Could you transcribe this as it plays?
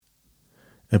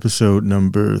Episode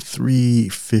number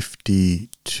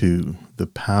 352, The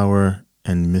Power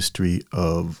and Mystery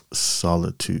of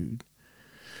Solitude.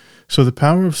 So the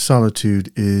power of solitude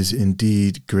is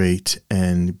indeed great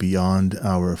and beyond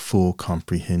our full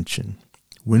comprehension.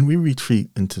 When we retreat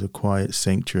into the quiet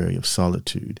sanctuary of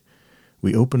solitude,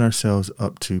 we open ourselves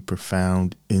up to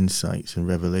profound insights and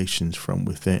revelations from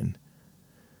within.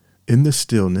 In the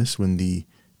stillness, when the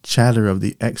chatter of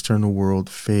the external world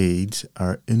fades,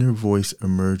 our inner voice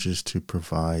emerges to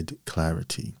provide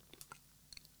clarity.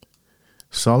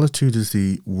 Solitude is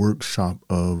the workshop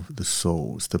of the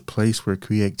soul. It's the place where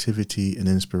creativity and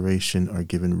inspiration are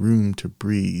given room to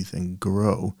breathe and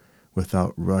grow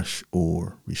without rush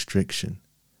or restriction.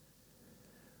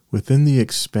 Within the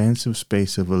expansive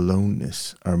space of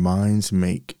aloneness, our minds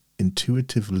make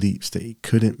intuitive leaps they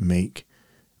couldn't make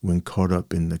when caught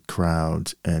up in the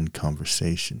crowds and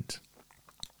conversations.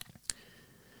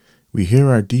 We hear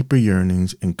our deeper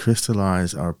yearnings and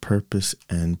crystallize our purpose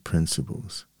and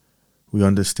principles. We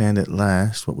understand at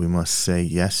last what we must say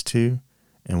yes to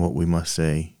and what we must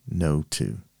say no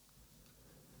to.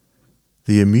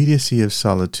 The immediacy of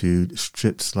solitude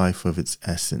strips life of its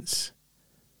essence.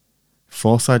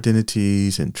 False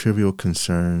identities and trivial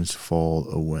concerns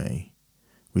fall away.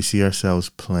 We see ourselves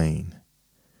plain.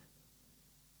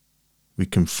 We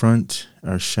confront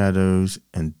our shadows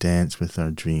and dance with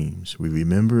our dreams. We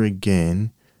remember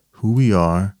again who we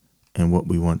are and what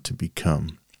we want to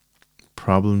become.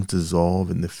 Problems dissolve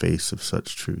in the face of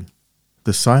such truth.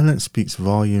 The silence speaks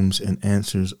volumes and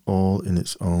answers all in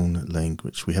its own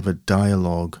language. We have a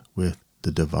dialogue with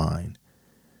the divine.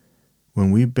 When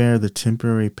we bear the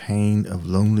temporary pain of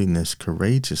loneliness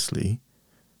courageously,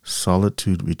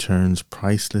 solitude returns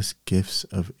priceless gifts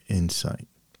of insight.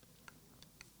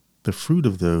 The fruit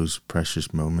of those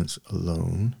precious moments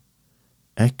alone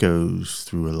echoes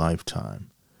through a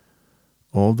lifetime.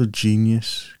 All the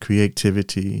genius,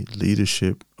 creativity,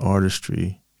 leadership,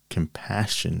 artistry,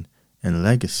 compassion, and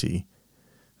legacy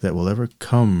that will ever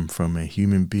come from a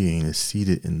human being is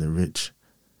seated in the rich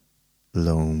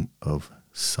loam of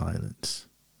silence.